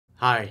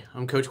Hi,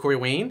 I'm Coach Corey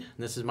Wayne. And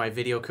this is my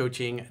video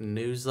coaching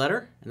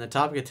newsletter. And the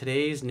topic of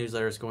today's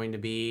newsletter is going to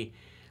be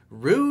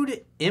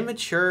rude,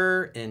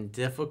 immature, and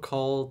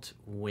difficult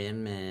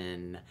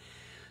women.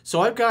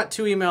 So I've got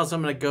two emails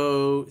I'm going to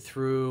go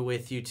through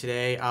with you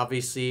today,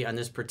 obviously on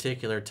this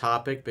particular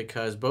topic,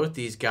 because both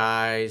these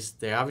guys,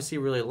 they obviously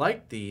really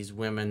like these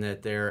women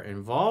that they're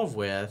involved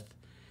with,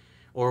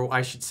 or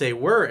I should say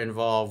were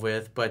involved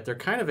with, but they're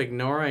kind of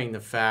ignoring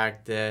the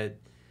fact that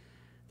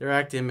they're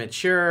acting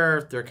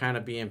immature, they're kind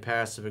of being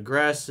passive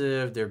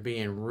aggressive, they're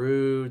being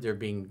rude, they're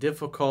being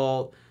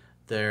difficult,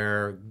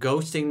 they're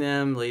ghosting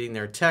them, leaving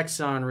their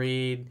texts on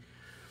read.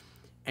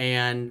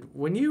 And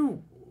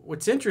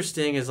what's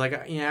interesting is, like,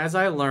 as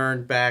I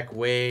learned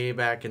way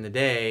back in the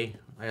day,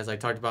 as I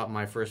talked about in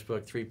my first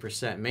book,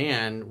 3%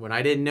 Man, when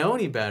I didn't know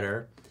any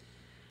better,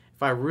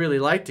 if I really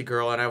liked a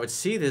girl and I would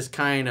see this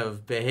kind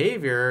of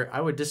behavior,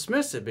 I would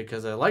dismiss it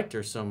because I liked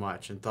her so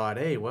much and thought,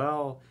 hey,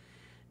 well,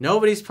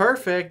 nobody's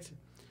perfect.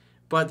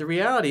 But the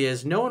reality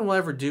is no one will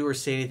ever do or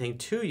say anything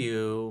to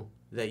you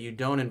that you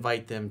don't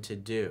invite them to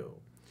do.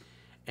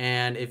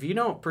 And if you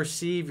don't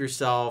perceive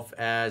yourself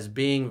as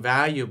being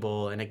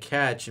valuable and a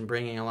catch and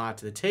bringing a lot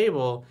to the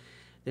table,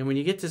 then when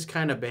you get this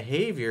kind of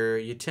behavior,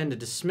 you tend to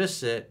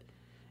dismiss it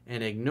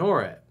and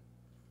ignore it.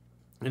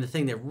 And the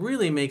thing that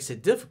really makes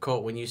it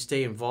difficult when you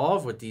stay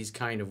involved with these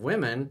kind of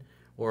women,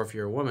 or if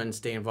you're a woman,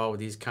 stay involved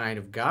with these kind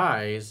of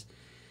guys,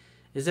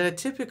 is that it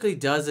typically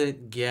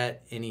doesn't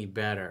get any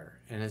better.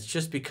 And it's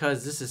just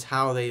because this is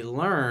how they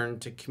learn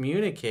to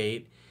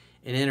communicate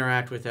and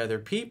interact with other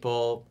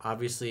people,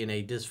 obviously in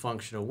a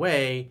dysfunctional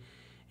way,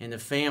 in the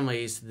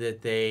families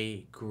that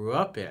they grew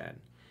up in. And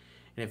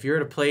if you're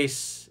at a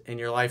place in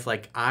your life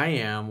like I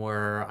am,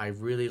 where I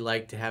really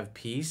like to have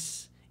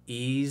peace,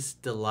 ease,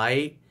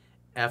 delight,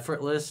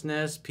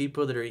 effortlessness,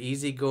 people that are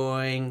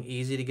easygoing,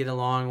 easy to get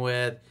along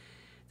with,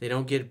 they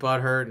don't get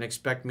butthurt and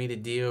expect me to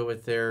deal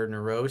with their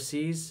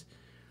neuroses.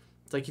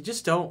 It's like you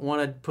just don't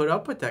want to put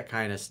up with that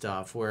kind of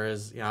stuff.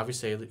 Whereas,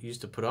 obviously I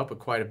used to put up with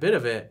quite a bit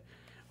of it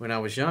when I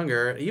was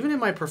younger, even in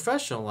my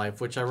professional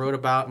life, which I wrote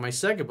about in my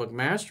second book,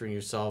 Mastering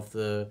Yourself.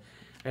 I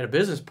had a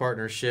business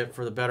partnership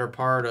for the better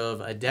part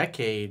of a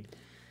decade,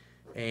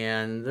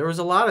 and there was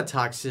a lot of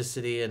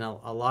toxicity and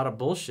a lot of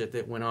bullshit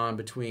that went on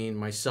between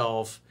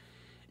myself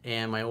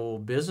and my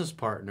old business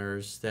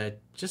partners that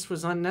just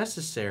was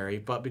unnecessary.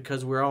 But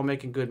because we're all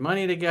making good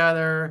money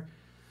together,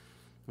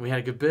 we had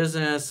a good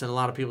business and a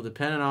lot of people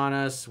depended on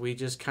us, we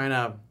just kind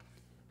of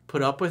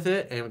put up with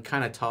it and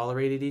kind of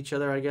tolerated each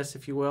other, I guess,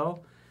 if you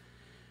will.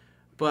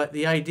 But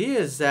the idea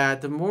is that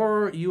the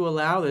more you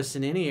allow this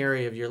in any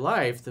area of your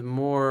life, the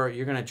more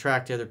you're going to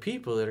attract other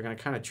people that are going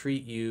to kind of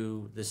treat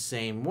you the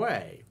same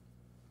way.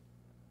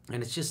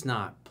 And it's just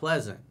not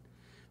pleasant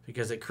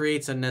because it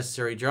creates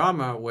unnecessary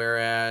drama.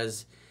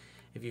 Whereas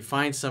if you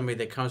find somebody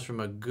that comes from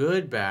a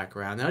good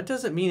background, now it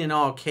doesn't mean in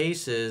all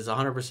cases,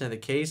 100% of the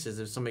cases,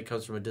 if somebody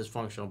comes from a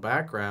dysfunctional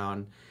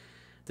background,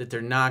 that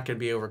they're not going to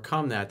be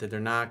overcome that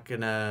they're not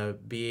going to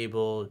be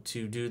able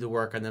to do the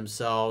work on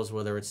themselves,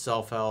 whether it's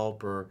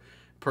self-help or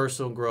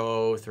personal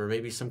growth or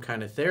maybe some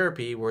kind of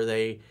therapy where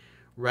they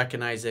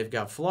recognize they've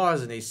got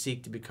flaws and they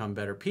seek to become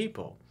better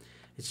people.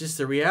 It's just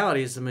the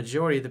reality is the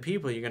majority of the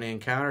people you're going to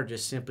encounter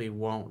just simply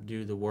won't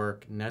do the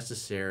work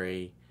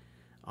necessary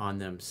on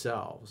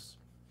themselves.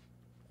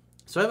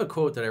 So I have a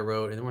quote that I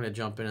wrote, and then we're going to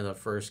jump into the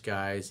first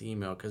guy's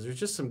email because there's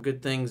just some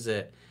good things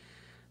that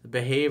the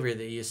behavior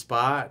that you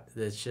spot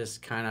that's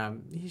just kind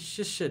of, you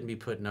just shouldn't be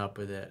putting up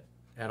with it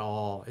at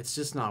all. It's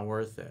just not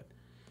worth it.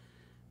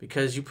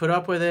 Because you put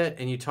up with it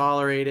and you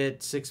tolerate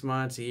it 6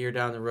 months, a year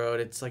down the road,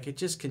 it's like it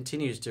just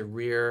continues to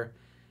rear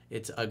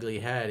its ugly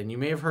head. And you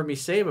may have heard me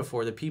say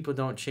before that people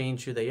don't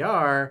change who they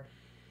are.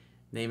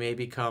 They may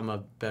become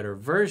a better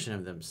version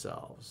of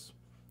themselves.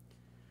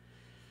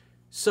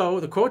 So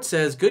the quote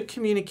says, good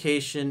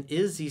communication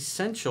is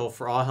essential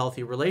for all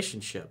healthy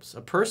relationships. A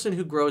person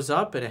who grows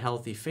up in a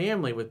healthy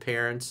family with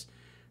parents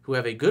who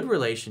have a good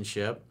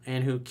relationship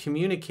and who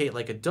communicate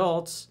like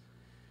adults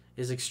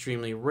is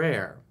extremely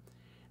rare.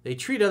 They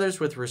treat others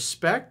with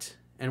respect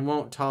and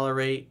won't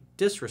tolerate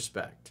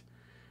disrespect.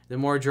 The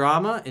more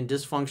drama and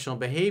dysfunctional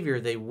behavior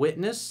they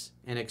witness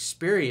and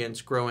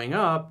experience growing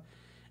up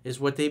is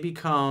what they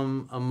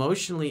become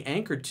emotionally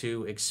anchored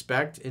to,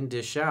 expect, and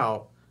dish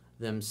out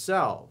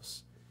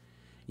themselves.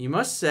 You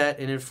must set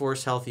and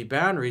enforce healthy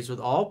boundaries with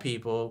all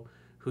people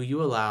who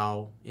you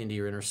allow into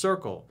your inner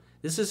circle.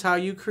 This is how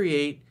you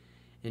create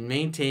and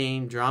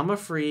maintain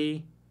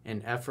drama-free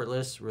and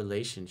effortless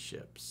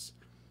relationships.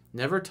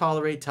 Never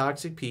tolerate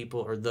toxic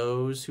people or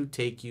those who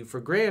take you for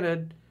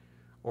granted,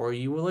 or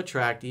you will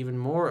attract even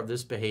more of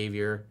this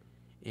behavior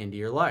into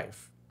your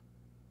life.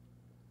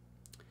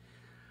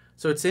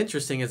 So it's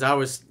interesting as I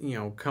was,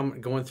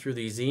 going through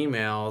these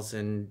emails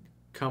and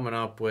coming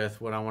up with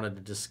what I wanted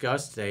to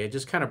discuss today, it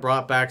just kind of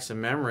brought back some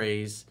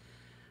memories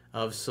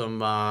of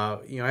some, I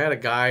had a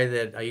guy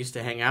that I used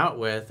to hang out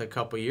with a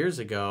couple years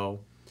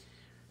ago,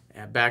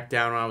 back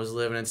down when I was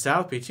living in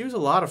South Beach. He was a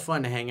lot of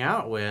fun to hang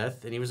out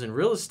with, and he was in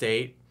real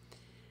estate.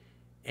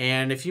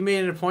 And if you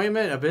made an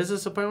appointment, a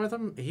business appointment with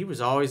him, he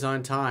was always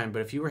on time.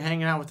 But if you were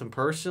hanging out with him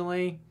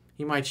personally,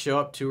 he might show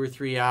up 2 or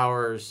 3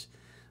 hours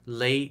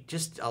late.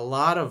 Just a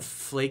lot of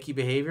flaky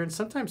behavior. And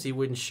sometimes he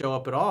wouldn't show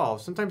up at all.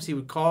 Sometimes he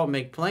would call,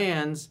 make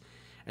plans,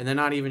 and then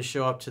not even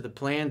show up to the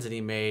plans that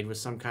he made with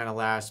some kind of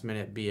last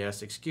minute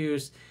BS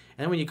excuse.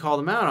 And then when you called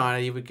him out on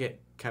it, he would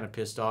get kind of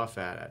pissed off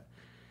at it.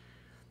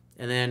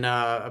 And then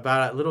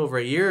about a little over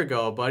a year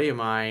ago, a buddy of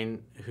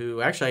mine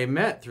who actually I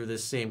met through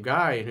this same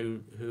guy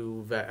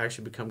who've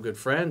actually become good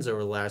friends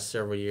over the last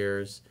several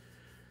years,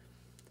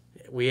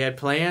 we had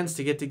plans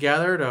to get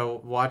together to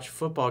watch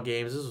football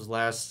games. This was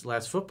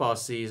last football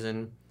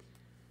season.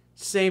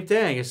 Same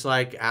thing. It's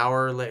like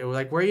hour later. We're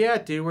like, where you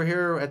at, dude? We're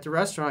here at the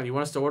restaurant. You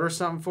want us to order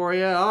something for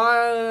you?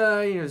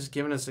 Oh, just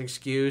giving us an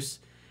excuse.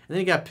 And then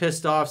he got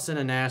pissed off, sent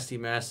a nasty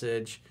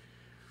message.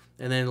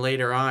 And then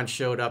later on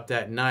showed up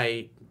that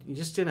night. He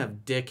just did a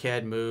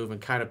dickhead move and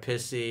kind of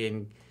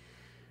pissy.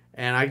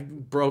 And I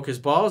broke his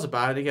balls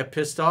about it. He got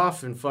pissed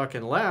off and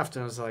fucking left.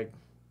 And I was like,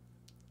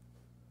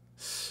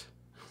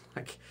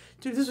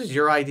 dude, this was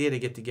your idea to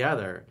get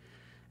together.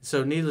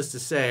 So needless to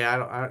say,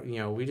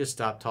 we just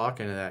stopped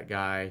talking to that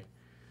guy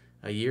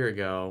a year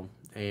ago.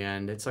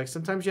 And it's like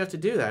sometimes you have to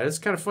do that. It's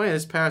kind of funny.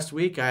 This past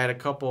week, I had a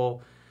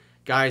couple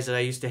guys that I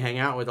used to hang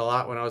out with a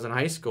lot when I was in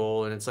high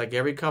school. And it's like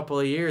every couple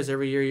of years,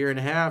 every year and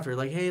a half, you're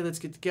like, hey, let's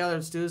get together.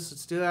 Let's do this.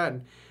 Let's do that.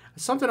 And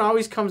something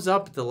always comes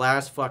up at the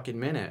last fucking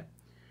minute.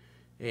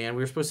 And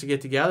we were supposed to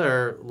get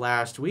together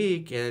last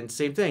week. And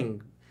same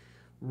thing.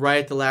 Right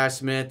at the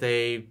last minute,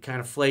 they kind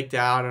of flaked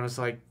out. And I was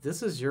like,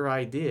 this is your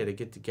idea to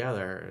get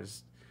together.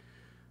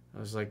 I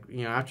was like,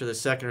 after the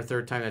second or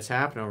third time that's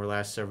happened over the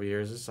last several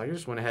years, it's like I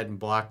just went ahead and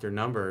blocked their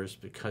numbers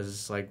because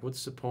it's like,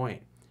 what's the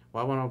point?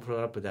 Why would I put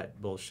up with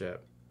that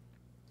bullshit?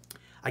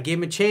 I gave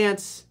him a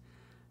chance.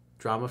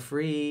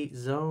 Drama-free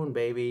zone,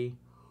 baby.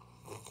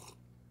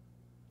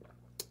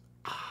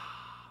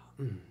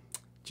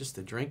 Just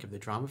the drink of the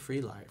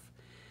drama-free life.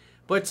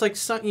 But it's like,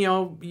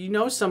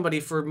 somebody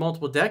for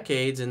multiple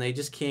decades and they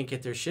just can't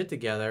get their shit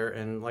together.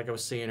 And like I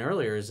was saying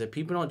earlier, is that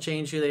people don't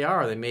change who they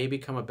are. They may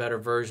become a better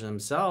version of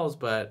themselves,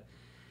 but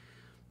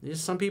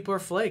just some people are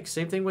flakes.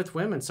 Same thing with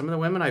women. Some of the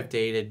women I've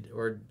dated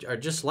are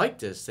just like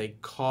this. They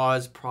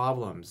cause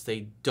problems.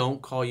 They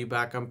don't call you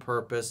back on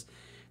purpose.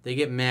 They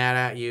get mad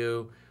at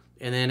you.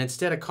 And then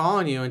instead of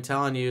calling you and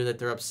telling you that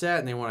they're upset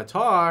and they want to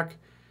talk,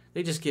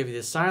 they just give you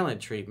the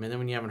silent treatment. Then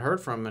when you haven't heard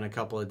from them in a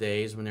couple of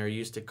days, when they're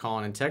used to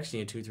calling and texting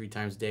you 2-3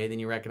 times a day, then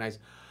you recognize,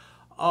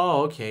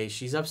 oh, okay,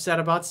 she's upset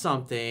about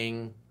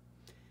something.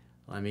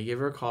 Let me give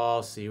her a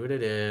call, see what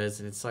it is.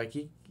 And it's like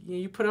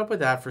you put up with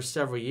that for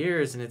several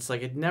years, and it's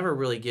like it never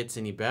really gets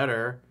any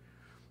better.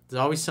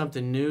 There's always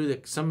something new,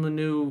 some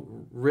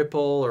new ripple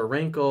or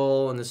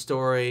wrinkle in the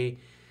story,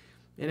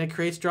 and it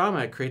creates drama.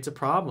 It creates a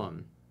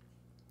problem.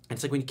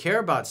 It's like when you care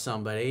about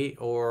somebody,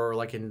 or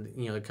like in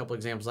a couple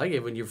examples I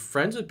gave, when you're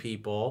friends with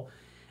people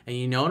and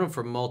you've known them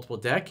for multiple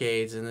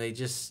decades and they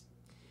just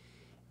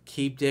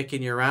keep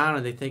dicking you around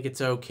and they think it's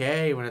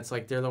okay when it's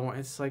like they're the one.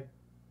 It's like,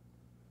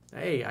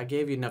 hey, I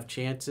gave you enough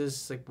chances.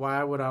 It's like,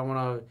 why would I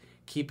want to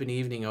keep an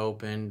evening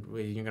open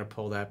when you're going to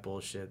pull that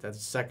bullshit? That's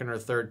the second or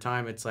third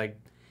time. It's like,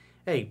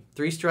 hey,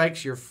 3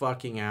 strikes, you're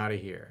fucking out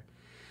of here.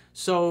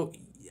 So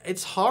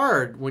it's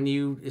hard when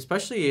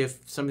especially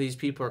if some of these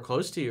people are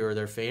close to you or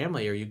their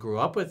family or you grew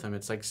up with them.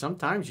 It's like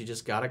sometimes you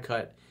just got to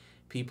cut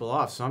people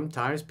off.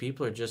 Sometimes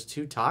people are just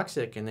too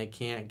toxic and they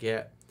can't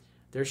get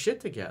their shit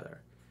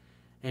together.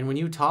 And when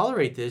you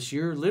tolerate this,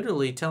 you're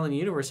literally telling the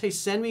universe, hey,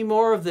 send me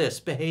more of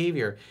this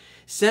behavior.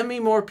 Send me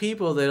more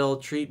people that'll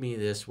treat me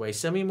this way.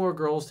 Send me more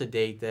girls to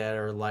date that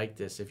are like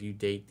this if you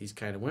date these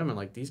kind of women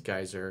like these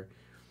guys are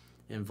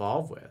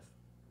involved with.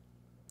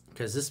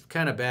 Because this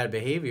kind of bad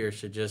behavior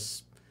should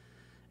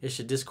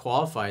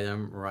disqualify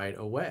them right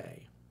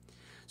away.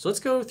 So let's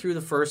go through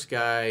the first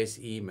guy's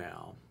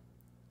email.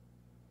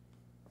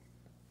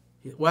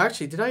 Well,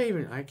 actually,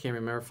 I can't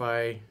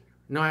remember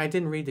no, I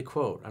didn't read the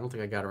quote. I don't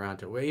think I got around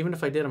to it. Well, even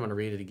if I did, I'm going to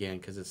read it again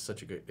because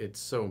it's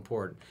so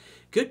important.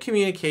 Good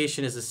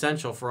communication is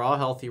essential for all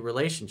healthy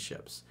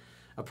relationships.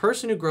 A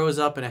person who grows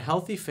up in a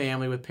healthy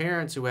family with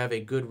parents who have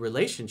a good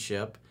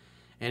relationship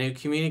and who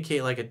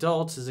communicate like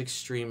adults is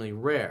extremely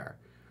rare.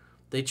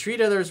 They treat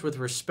others with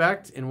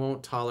respect and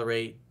won't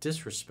tolerate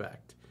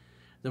disrespect.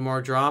 The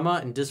more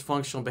drama and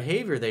dysfunctional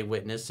behavior they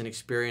witness and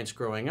experience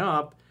growing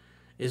up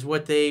is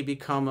what they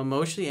become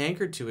emotionally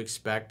anchored to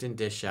expect and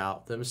dish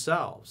out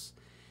themselves.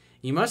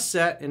 You must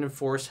set and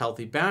enforce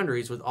healthy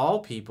boundaries with all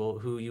people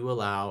who you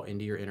allow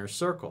into your inner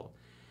circle.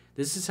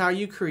 This is how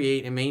you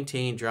create and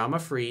maintain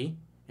drama-free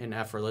and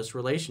effortless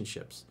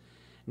relationships.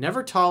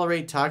 Never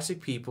tolerate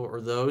toxic people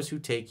or those who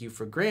take you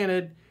for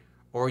granted,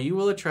 or you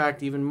will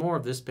attract even more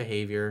of this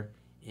behavior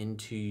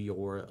into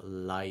your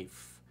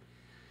life.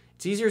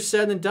 It's easier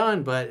said than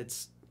done, but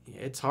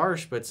it's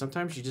harsh, but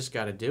sometimes you just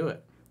got to do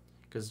it.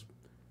 Because,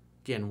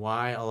 again,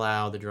 why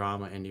allow the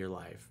drama into your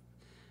life?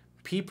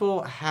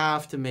 People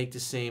have to make the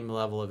same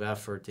level of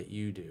effort that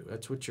you do.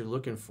 That's what you're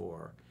looking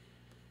for.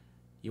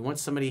 You want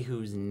somebody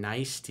who's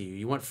nice to you.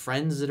 You want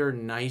friends that are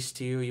nice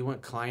to you. You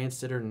want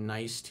clients that are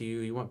nice to you.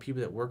 You want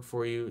people that work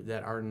for you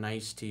that are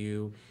nice to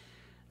you.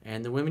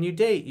 And the women you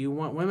date, you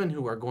want women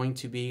who are going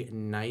to be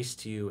nice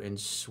to you and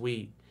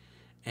sweet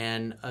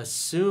and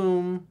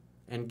assume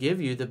and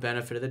give you the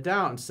benefit of the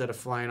doubt instead of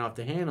flying off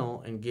the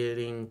handle and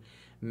getting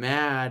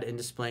mad and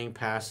displaying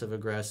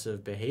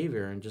passive-aggressive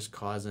behavior and just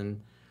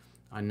causing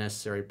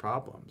unnecessary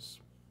problems.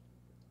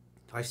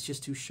 Life's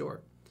just too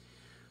short.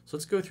 So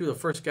let's go through the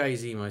first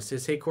guy's email. It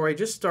says, "Hey, Corey, I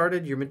just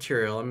started your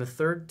material. I'm the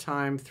third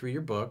time through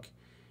your book,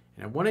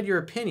 and I wanted your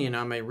opinion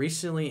on my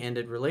recently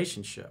ended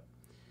relationship.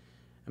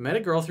 I met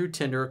a girl through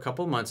Tinder a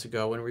couple months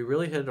ago and we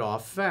really hit it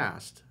off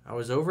fast. I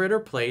was over at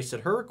her place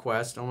at her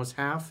request almost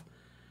half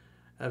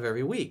of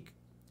every week.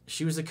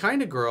 She was the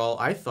kind of girl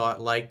I thought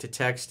liked to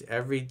text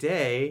every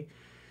day,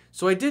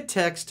 so I did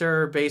text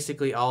her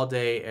basically all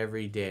day,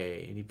 every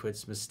day." And he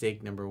puts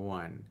mistake number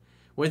 1.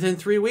 "Within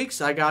 3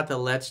 weeks, I got the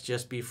let's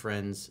just be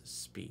friends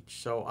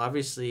speech." So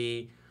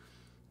obviously,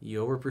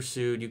 you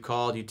over-pursued, you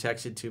called, you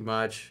texted too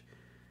much.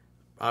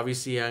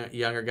 Obviously, a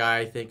younger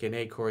guy thinking,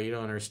 "Hey, Corey, you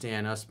don't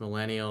understand. Us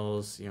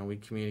millennials, we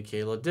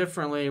communicate a little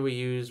differently.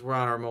 We're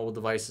on our mobile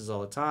devices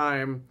all the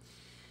time."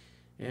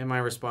 And my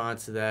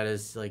response to that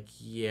is like,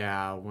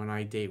 yeah, when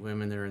I date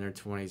women that are in their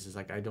 20s, it's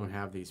like, I don't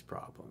have these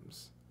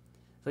problems.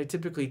 So I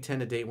typically tend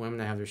to date women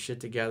that have their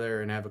shit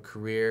together and have a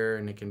career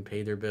and they can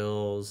pay their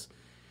bills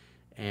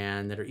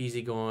and that are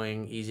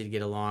easygoing, easy to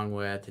get along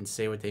with, and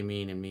say what they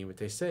mean and mean what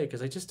they say,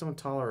 because I just don't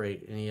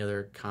tolerate any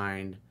other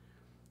kind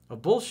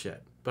of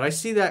bullshit. But I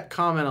see that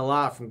comment a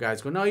lot from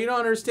guys going, "No, you don't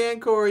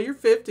understand, Corey. You're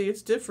 50.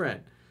 It's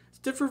different. It's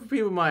different for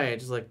people my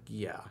age." It's like,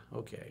 yeah,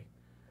 okay.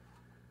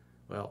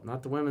 Well,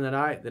 not the women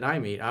that I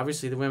meet.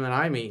 Obviously, the women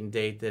I meet and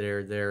date that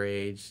are their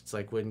age, it's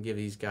like wouldn't give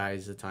these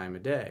guys the time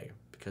of day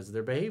because of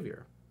their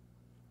behavior.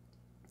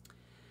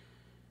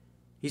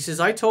 He says,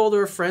 "I told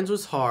her friends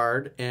was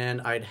hard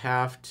and I'd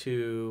have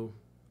to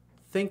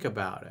think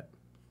about it."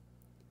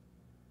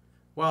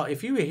 Well,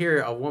 if you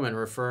hear a woman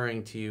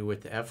referring to you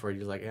with the F word,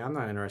 you're like, "I'm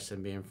not interested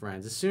in being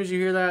friends." As soon as you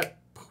hear that,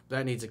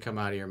 that needs to come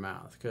out of your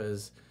mouth,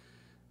 because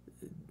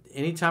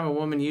anytime a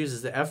woman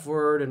uses the F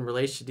word in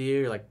relation to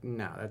you, you're like,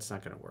 no, that's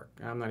not going to work.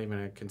 I'm not even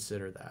going to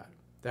consider that.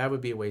 That would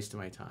be a waste of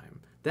my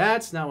time.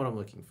 That's not what I'm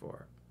looking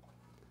for.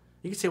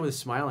 You can say it with a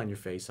smile on your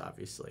face,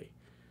 obviously.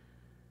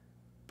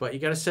 But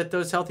you got to set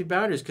those healthy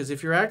boundaries, because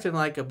if you're acting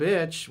like a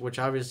bitch, which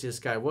obviously this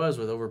guy was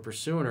with over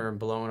pursuing her and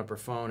blowing up her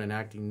phone and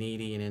acting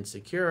needy and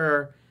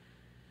insecure,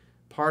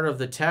 part of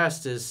the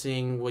test is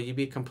seeing, will you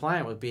be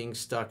compliant with being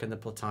stuck in the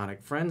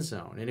platonic friend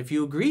zone? And if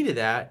you agree to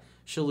that,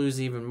 she'll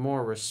lose even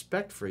more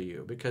respect for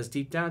you, because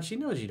deep down she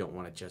knows you don't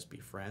want to just be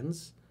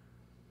friends.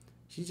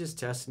 She's just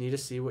testing you to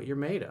see what you're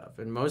made of.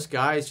 And most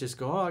guys just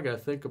go, "Oh, I got to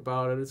think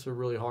about it. It's a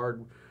really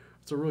hard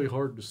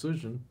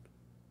decision."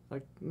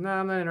 Like, no,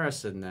 I'm not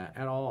interested in that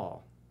at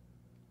all.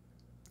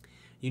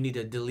 You need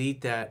to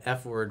delete that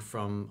F word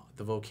from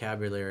the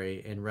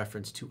vocabulary in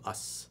reference to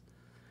us.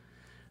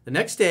 The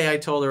next day, I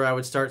told her I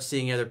would start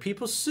seeing other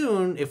people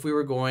soon if we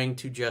were going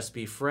to just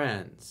be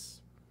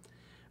friends.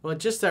 Well,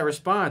 just that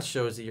response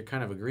shows that you're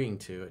kind of agreeing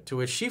to it, to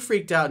which she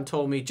freaked out and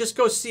told me, "Just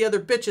go see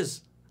other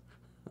bitches."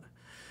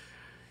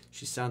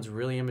 She sounds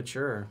really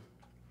immature.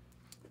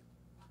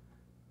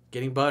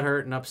 Getting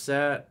butthurt and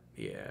upset?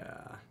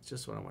 Yeah, it's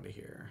just what I want to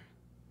hear.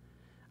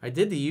 I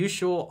did the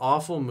usual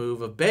awful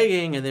move of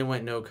begging and then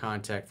went no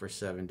contact for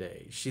 7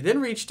 days. She then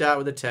reached out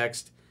with a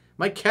text,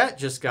 "My cat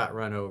just got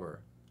run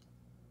over."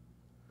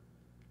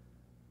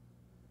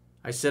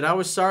 I said I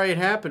was sorry it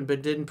happened,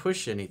 but didn't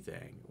push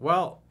anything.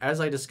 Well,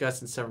 as I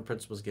discussed in 7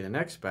 Principles Get an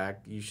X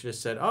Back, you should have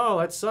said, "Oh,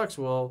 that sucks.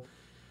 Well,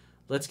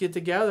 let's get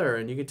together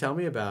and you can tell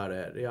me about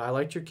it. Yeah, I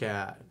liked your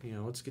cat.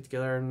 Let's get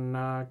together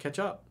and catch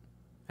up.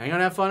 Hang on,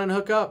 have fun, and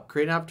hook up.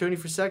 Create an opportunity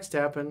for sex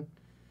to happen."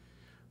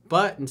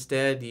 But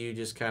instead, you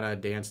just kind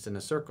of danced in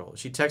a circle.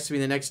 She texted me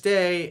the next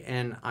day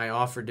and I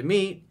offered to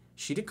meet.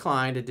 She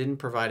declined and didn't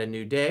provide a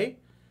new day,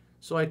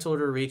 so I told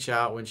her to reach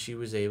out when she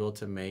was able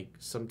to make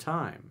some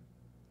time.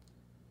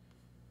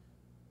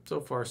 So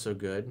far, so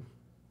good.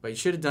 But you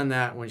should have done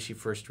that when she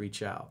first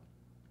reached out.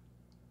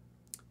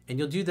 And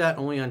you'll do that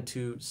only on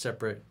 2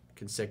 separate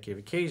consecutive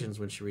occasions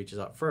when she reaches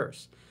out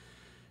first.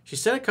 She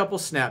sent a couple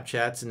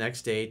Snapchats the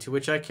next day, to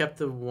which I kept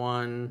it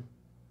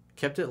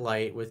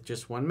light with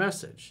just one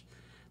message.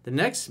 The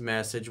next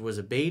message was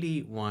a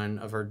baity one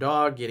of her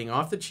dog getting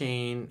off the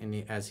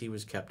chain as he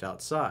was kept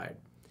outside.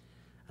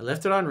 I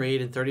left it on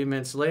read, and 30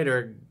 minutes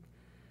later.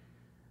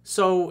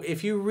 So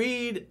if you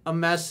read a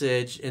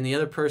message and the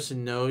other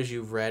person knows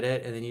you've read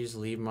it and then you just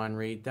leave them on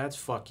read, that's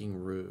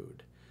fucking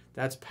rude.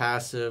 That's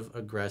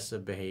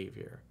passive-aggressive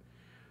behavior.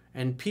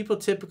 And people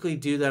typically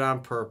do that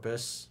on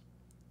purpose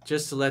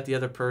just to let the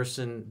other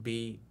person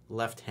be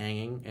left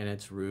hanging, and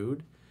it's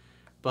rude.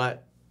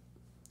 But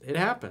it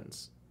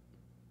happens.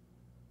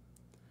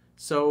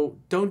 So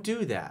don't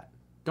do that.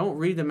 Don't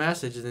read the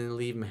message and then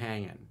leave them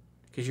hanging,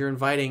 because you're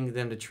inviting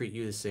them to treat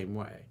you the same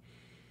way.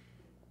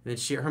 And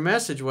then her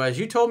message was,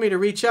 "You told me to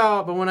reach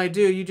out, but when I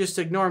do, you just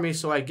ignore me,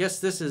 so I guess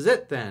this is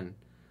it then.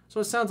 So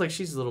it sounds like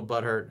she's a little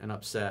butthurt and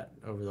upset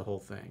over the whole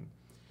thing.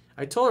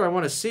 I told her I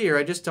want to see her,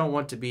 I just don't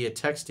want to be a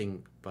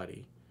texting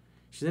buddy.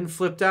 She then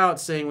flipped out,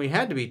 saying we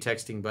had to be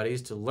texting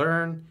buddies to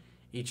learn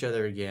each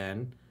other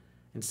again,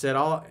 and said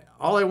all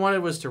I wanted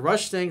was to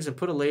rush things and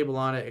put a label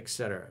on it,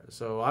 etc.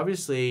 So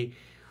obviously,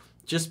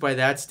 just by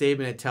that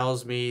statement, it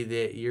tells me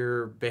that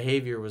your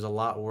behavior was a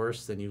lot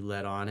worse than you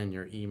let on in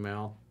your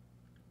email.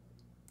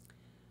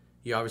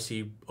 You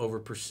obviously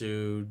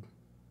over-pursued,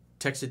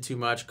 texted too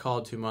much,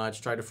 called too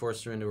much, tried to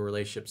force her into a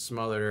relationship,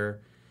 smothered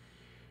her.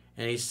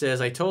 And he says,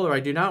 I told her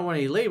I do not want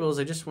any labels.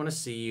 I just want to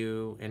see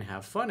you and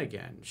have fun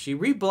again. She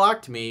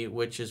reblocked me,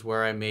 which is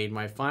where I made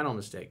my final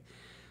mistake.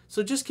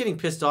 So just getting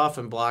pissed off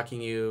and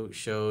blocking you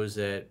shows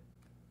that,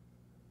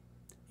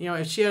 you know,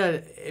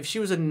 if she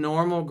was a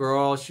normal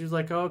girl, she was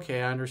like, oh,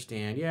 okay, I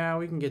understand. Yeah,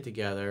 we can get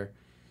together.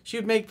 She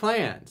would make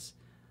plans.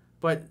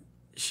 But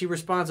she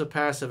responds with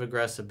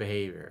passive-aggressive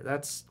behavior.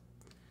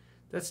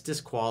 That's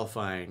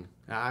disqualifying.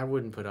 I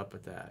wouldn't put up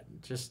with that.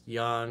 Just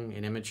young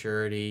and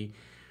immaturity.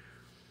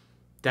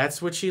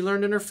 That's what she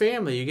learned in her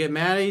family. You get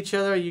mad at each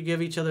other, you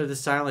give each other the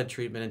silent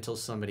treatment until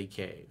somebody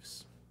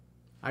caves.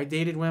 I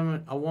dated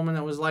a woman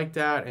that was like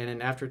that, and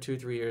then after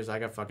 2-3 years, I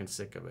got fucking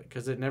sick of it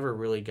because it never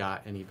really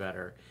got any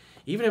better.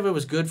 Even if it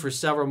was good for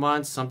several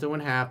months, something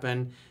would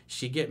happen,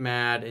 she'd get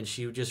mad, and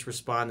she would just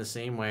respond the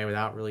same way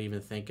without really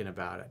even thinking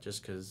about it,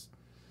 just because.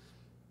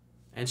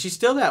 And she's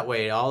still that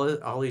way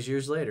all these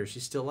years later.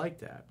 She's still like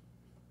that.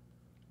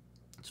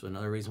 So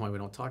another reason why we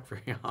don't talk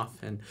very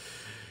often.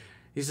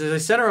 He says, I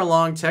sent her a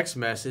long text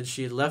message.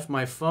 She had left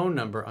my phone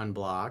number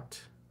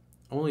unblocked,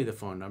 only the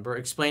phone number,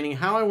 explaining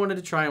how I wanted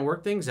to try and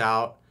work things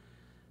out,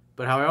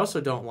 but how I also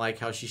don't like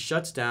how she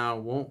shuts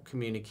down, won't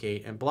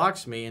communicate, and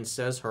blocks me and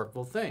says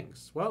hurtful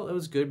things. Well, it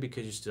was good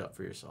because you stood up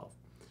for yourself.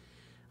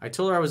 I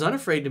told her I was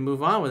unafraid to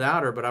move on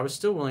without her, but I was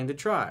still willing to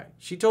try.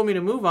 She told me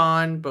to move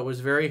on, but was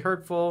very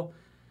hurtful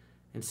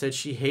and said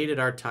she hated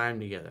our time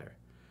together.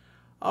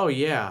 Oh,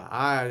 yeah,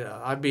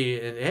 I'd be,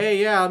 hey,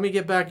 yeah, let me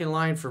get back in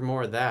line for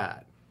more of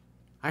that.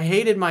 I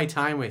hated my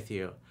time with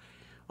you.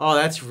 Oh,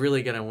 that's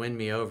really going to win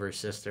me over,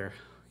 sister.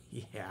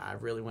 Yeah, I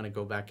really want to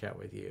go back out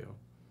with you.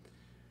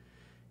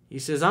 He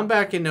says, I'm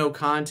back in no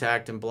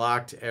contact and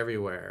blocked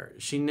everywhere.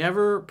 She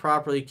never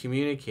properly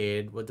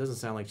communicated. Well, it doesn't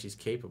sound like she's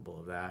capable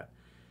of that.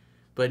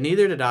 But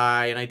neither did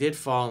I, and I did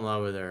fall in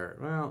love with her.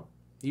 Well,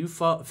 you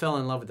fell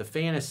in love with the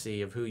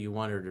fantasy of who you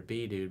want her to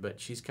be, dude, but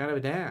she's kind of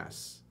an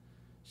ass.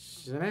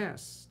 She's an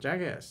ass.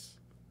 Jackass.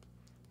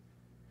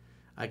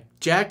 A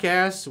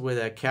jackass with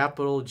a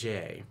capital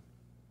J.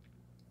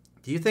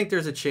 Do you think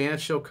there's a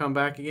chance she'll come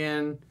back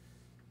again?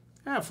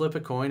 Flip a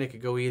coin. It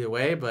could go either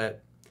way,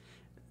 but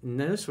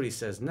notice what he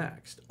says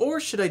next. Or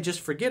should I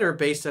just forget her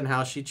based on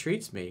how she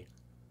treats me?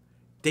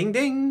 Ding,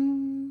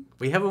 ding.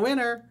 We have a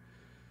winner.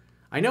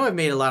 I know I've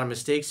made a lot of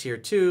mistakes here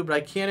too, but I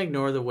can't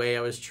ignore the way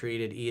I was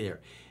treated either.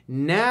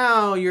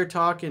 Now you're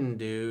talking,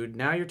 dude.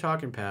 Now you're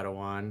talking,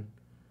 Padawan.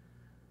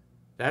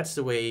 That's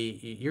the way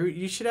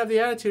you should have the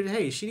attitude,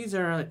 hey, she needs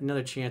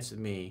another chance with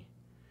me.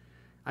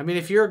 I mean,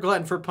 if you're a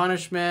glutton for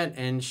punishment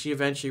and she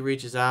eventually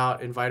reaches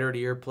out, invite her to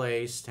your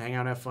place, hang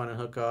out, have fun, and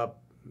hook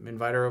up,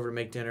 invite her over to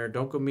make dinner.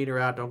 Don't go meet her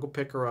out. Don't go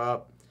pick her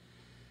up.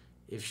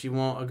 If she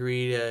won't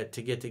agree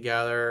to get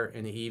together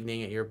in the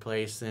evening at your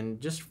place, then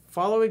just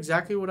follow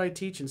exactly what I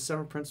teach in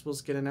 7 Principles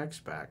to Get an X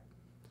Back.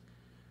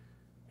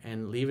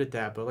 And leave it at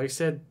that. But like I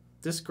said,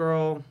 this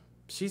girl,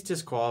 she's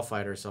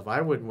disqualified herself.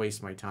 I wouldn't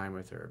waste my time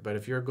with her. But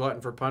if you're a glutton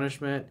for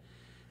punishment,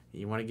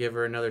 you want to give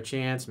her another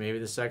chance, maybe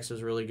the sex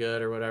was really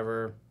good or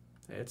whatever,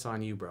 it's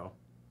on you, bro.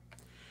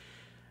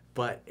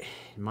 But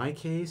in my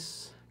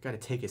case, got to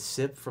take a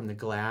sip from the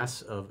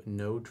glass of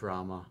no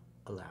drama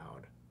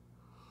allowed.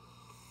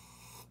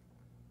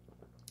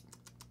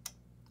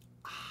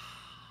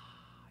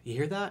 You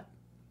hear that?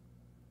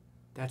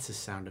 That's the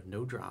sound of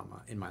no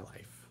drama in my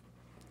life.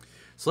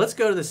 So let's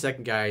go to the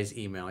second guy's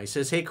email. He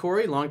says, hey,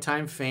 Corey,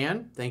 longtime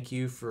fan. Thank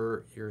you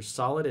for your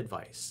solid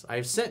advice.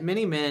 I've sent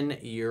many men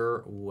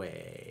your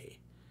way.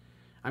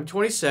 I'm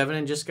 27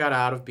 and just got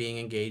out of being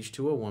engaged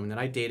to a woman that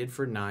I dated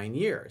for 9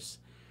 years.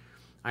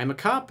 I'm a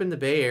cop in the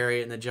Bay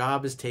Area, and the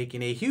job is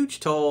taking a huge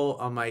toll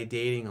on my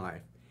dating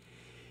life.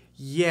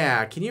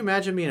 Yeah, can you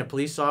imagine being a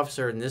police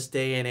officer in this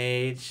day and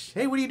age?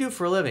 Hey, what do you do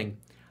for a living?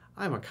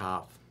 I'm a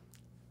cop.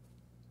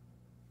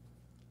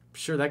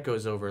 Sure, that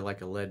goes over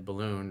like a lead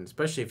balloon,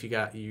 especially if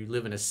you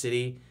live in a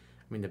city.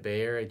 I mean, the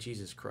Bay Area,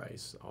 Jesus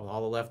Christ.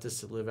 All the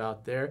leftists that live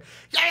out there.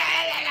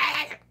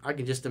 I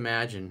can just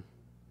imagine.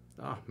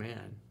 Oh,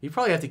 man. You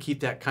probably have to keep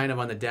that kind of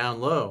on the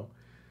down low.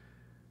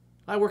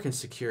 I work in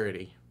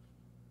security.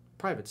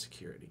 Private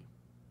security.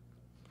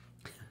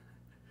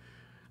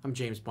 I'm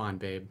James Bond,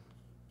 babe.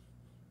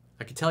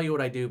 I could tell you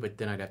what I do, but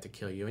then I'd have to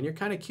kill you. And you're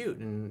kind of cute,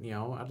 and, you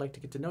know, I'd like to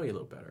get to know you a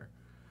little better.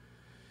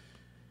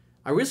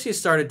 I recently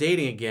started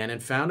dating again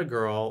and found a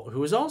girl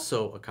who is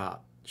also a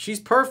cop. She's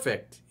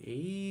perfect.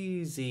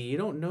 Easy. You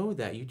don't know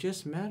that. You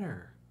just met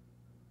her.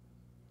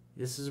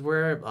 This is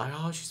where,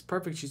 oh, she's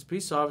perfect. She's a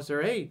police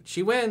officer. Hey,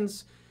 she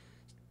wins.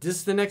 This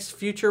is the next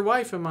future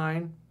wife of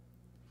mine.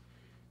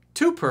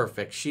 Too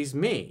perfect. She's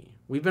me.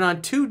 We've been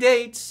on 2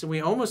 dates, and we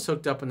almost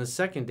hooked up on the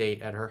second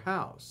date at her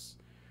house.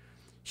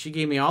 She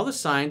gave me all the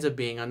signs of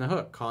being on the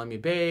hook, calling me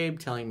babe,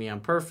 telling me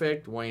I'm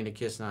perfect, wanting to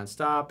kiss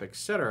nonstop,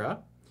 etc.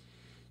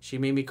 She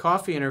made me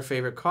coffee in her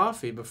favorite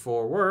coffee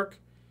before work,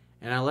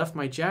 and I left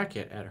my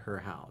jacket at her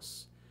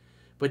house.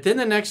 But then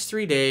the next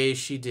 3 days,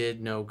 she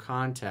did no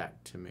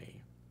contact to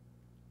me.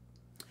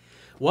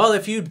 Well,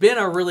 if you'd been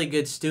a really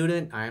good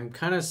student, I'm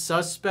kind of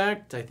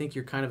suspect. I think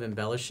you're kind of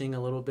embellishing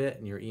a little bit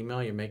in your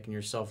email. You're making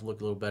yourself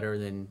look a little better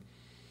than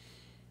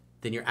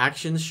your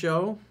actions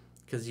show,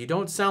 because you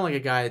don't sound like a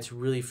guy that's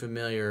really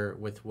familiar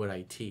with what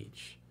I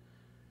teach.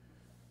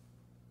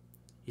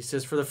 He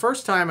says, for the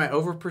first time, I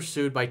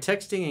over-pursued by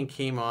texting and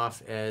came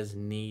off as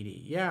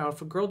needy. Yeah,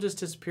 if a girl just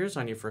disappears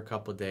on you for a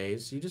couple of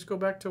days, you just go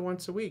back to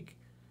once a week.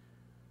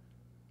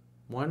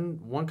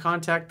 One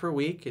contact per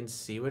week and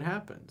see what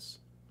happens.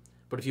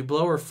 But if you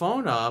blow her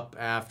phone up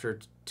after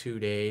 2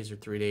 days or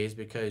 3 days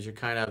because you're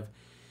kind of,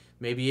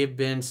 maybe you've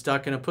been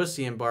stuck in a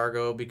pussy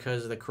embargo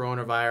because of the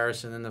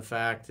coronavirus, and then the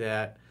fact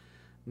that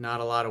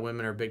not a lot of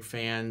women are big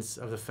fans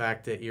of the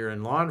fact that you're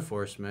in law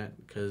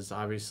enforcement, because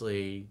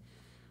obviously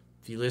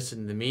if you listen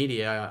to the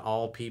media,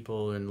 all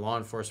people in law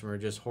enforcement are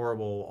just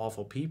horrible,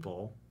 awful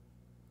people,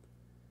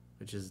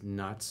 which is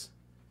nuts.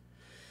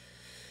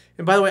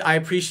 And by the way, I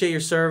appreciate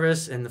your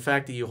service and the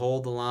fact that you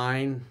hold the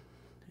line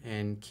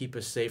and keep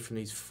us safe from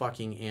these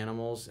fucking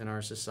animals in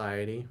our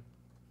society,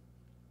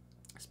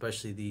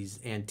 especially these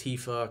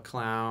Antifa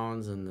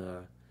clowns and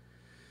the...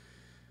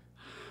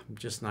 I'm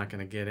just not going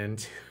to get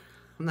into...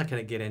 I'm not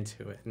going to get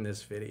into it in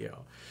this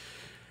video.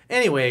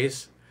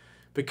 Anyways,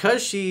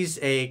 because she's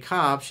a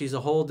cop, she's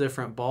a whole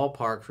different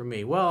ballpark for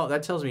me. Well,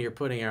 that tells me you're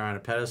putting her on a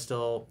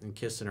pedestal and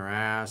kissing her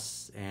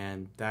ass,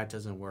 and that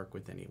doesn't work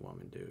with any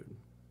woman, dude.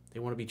 They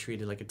want to be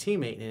treated like a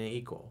teammate and an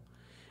equal.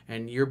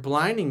 And you're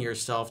blinding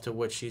yourself to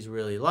what she's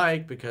really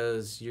like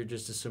because you're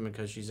just assuming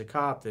because she's a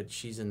cop that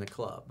she's in the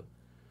club.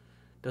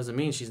 Doesn't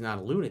mean she's not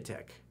a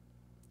lunatic.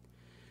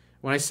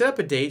 When I set up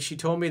a date, she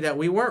told me that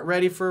we weren't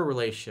ready for a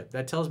relationship.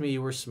 That tells me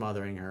you were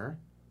smothering her.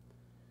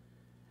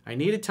 I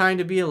needed time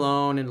to be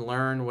alone and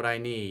learn what I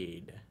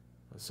need.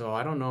 So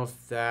I don't know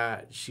if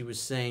that she was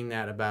saying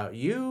that about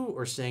you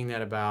or saying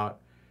that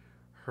about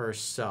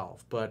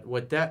herself. But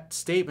what that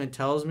statement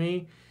tells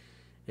me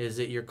is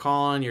that you're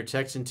calling, you're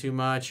texting too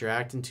much, you're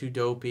acting too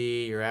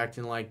dopey, you're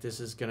acting like this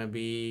is going to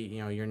be,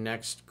 you know, your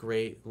next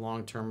great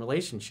long-term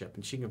relationship.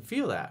 And she can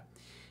feel that.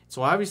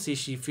 So obviously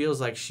she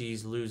feels like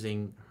she's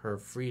losing her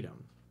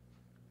freedom.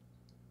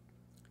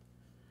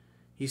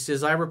 He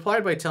says, I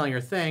replied by telling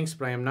her thanks,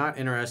 but I am not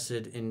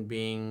interested in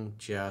being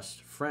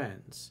just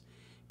friends.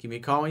 Give me a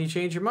call when you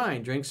change your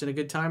mind. Drinks and a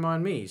good time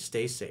on me.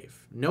 Stay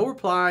safe. No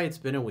reply. It's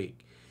been a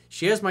week.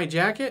 She has my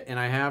jacket and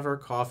I have her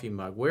coffee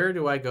mug. Where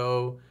do I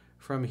go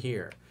from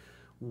here?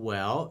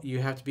 Well, you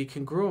have to be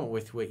congruent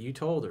with what you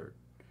told her.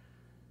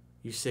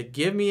 You said,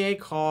 give me a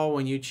call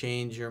when you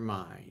change your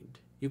mind.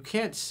 You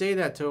can't say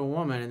that to a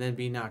woman and then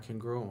be not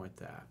congruent with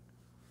that.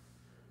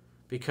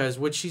 Because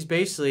what she's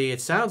basically,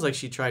 it sounds like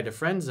she tried to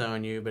friend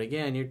zone you, but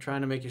again, you're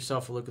trying to make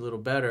yourself look a little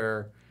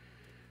better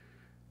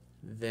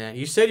than,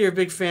 you said you're a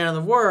big fan of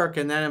the work,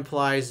 and that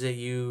implies that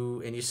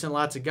you sent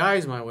lots of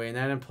guys my way, and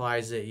that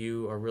implies that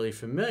you are really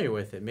familiar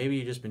with it. Maybe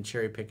you've just been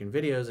cherry picking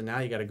videos, and now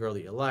you got a girl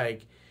that you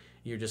like,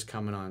 you're just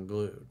coming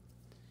unglued.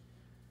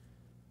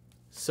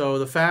 So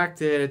the fact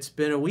that it's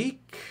been a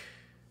week,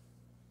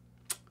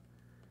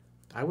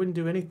 I wouldn't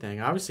do anything.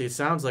 Obviously, it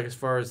sounds like as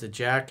far as the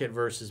jacket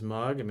versus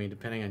mug, I mean,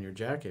 depending on your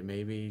jacket,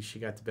 maybe she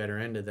got the better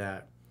end of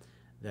that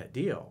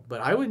deal.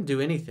 But I wouldn't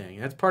do anything.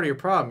 That's part of your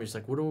problem. You're just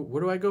like,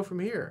 where do I go from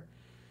here?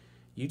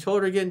 You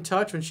told her to get in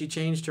touch when she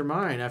changed her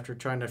mind after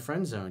trying to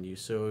friend zone you.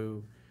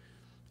 So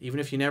even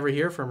if you never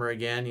hear from her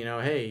again, you know,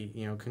 hey,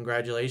 you know,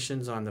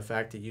 congratulations on the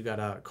fact that you got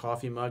a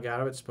coffee mug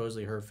out of it,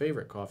 supposedly her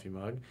favorite coffee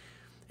mug,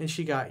 and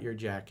she got your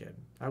jacket.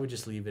 I would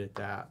just leave it at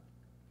that.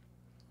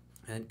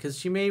 And because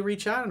she may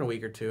reach out in a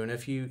week or two, and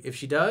if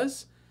she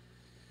does,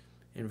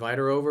 invite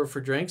her over for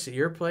drinks at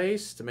your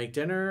place to make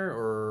dinner,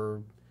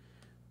 or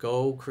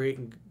go create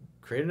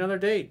another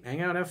date, hang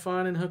out, have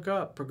fun, and hook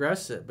up,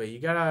 progress it. But you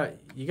gotta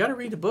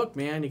read the book,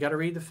 man. You gotta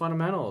read the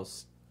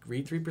fundamentals.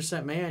 Read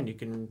 3% Man. You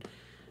can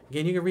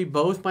read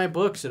both my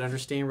books at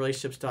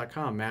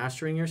understandingrelationships.com,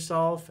 Mastering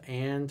Yourself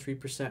and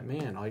 3%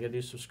 Man. All you gotta do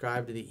is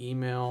subscribe to the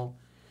email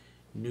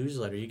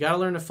newsletter. You gotta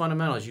learn the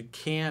fundamentals. You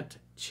can't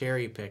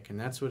cherry pick, and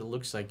that's what it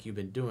looks like you've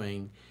been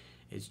doing,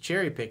 is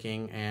cherry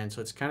picking, and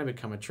so it's kind of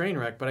become a train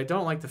wreck. But I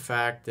don't like the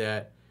fact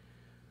that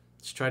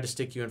she tried to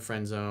stick you in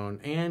friend zone,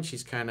 and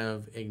she's kind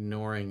of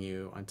ignoring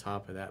you on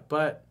top of that.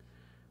 But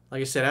like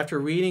I said, after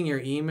reading your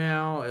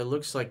email, it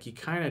looks like you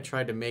kind of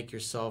tried to make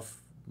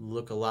yourself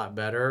look a lot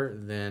better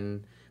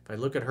than, if I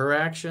look at her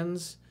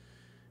actions,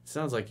 it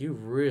sounds like you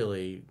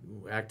really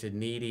acted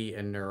needy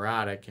and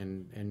neurotic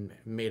and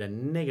made a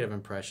negative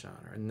impression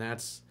on her, and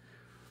that's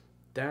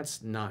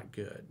not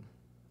good.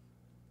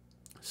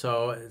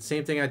 So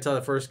same thing I tell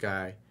the first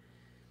guy.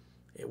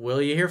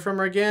 Will you hear from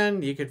her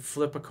again? You could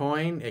flip a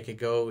coin. It could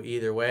go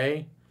either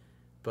way.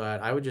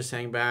 But I would just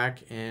hang back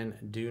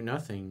and do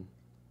nothing.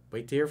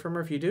 Wait to hear from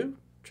her. If you do,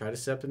 try to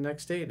step to the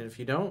next date. And if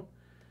you don't,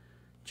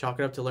 chalk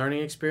it up to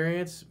learning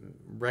experience.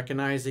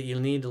 Recognize that you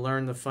need to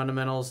learn the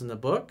fundamentals in the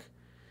book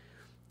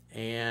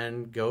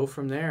and go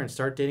from there and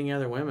start dating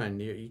other women.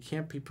 You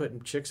can't be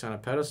putting chicks on a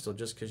pedestal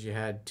just because you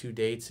had 2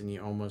 dates and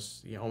you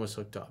almost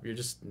hooked up. You're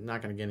just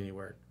not going to get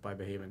anywhere by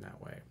behaving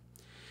that way.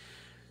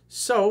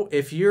 So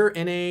if you're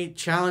in a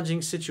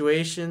challenging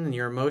situation and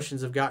your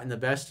emotions have gotten the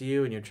best of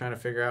you and you're trying to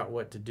figure out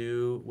what to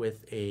do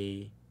with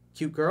a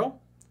cute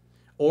girl,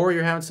 or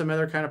you're having some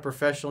other kind of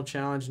professional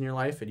challenge in your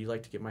life that you'd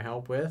like to get my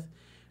help with,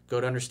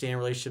 go to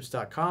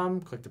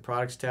understandingrelationships.com, click the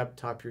products tab at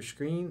the top of your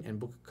screen, and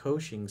book a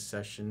coaching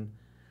session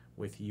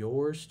with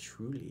yours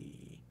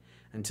truly.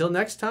 Until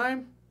next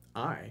time,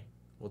 I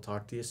will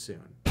talk to you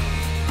soon.